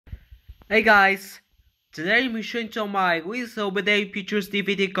Hey guys, today I'm showing you my WMP Pictures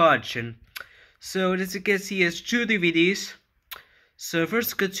DVD collection. So as you can see, it's 2 DVDs. So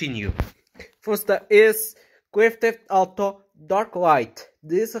first continue. First is Grand Theft Auto Dark Light.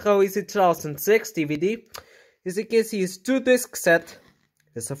 This is a 2006 DVD. As you can see, it's 2-disc set.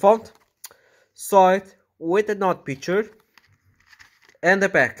 It's a font, solid with a note picture, and the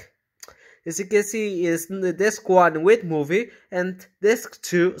back. As you can see, is the disc 1 with movie and disc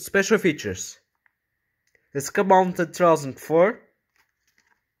 2 special features. It's come out in 2004.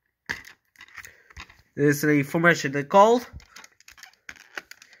 There's the information they called.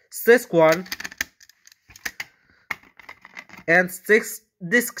 Disc 1 and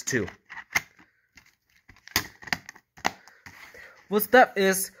disc 2. First up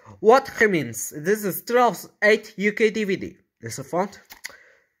is What Remains. This is 2008 UK DVD. There's a font.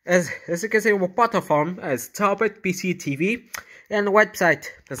 As you can see, our platform is tablet, PC, TV, and website.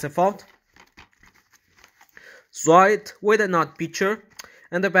 There's a font. Solid with a note picture.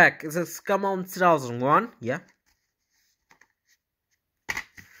 And the back is come on 2001, yeah.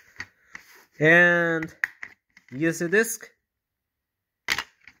 And use the disc.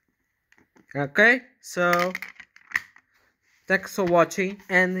 Okay, so thanks for watching,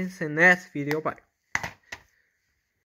 and see you in the next video. Bye.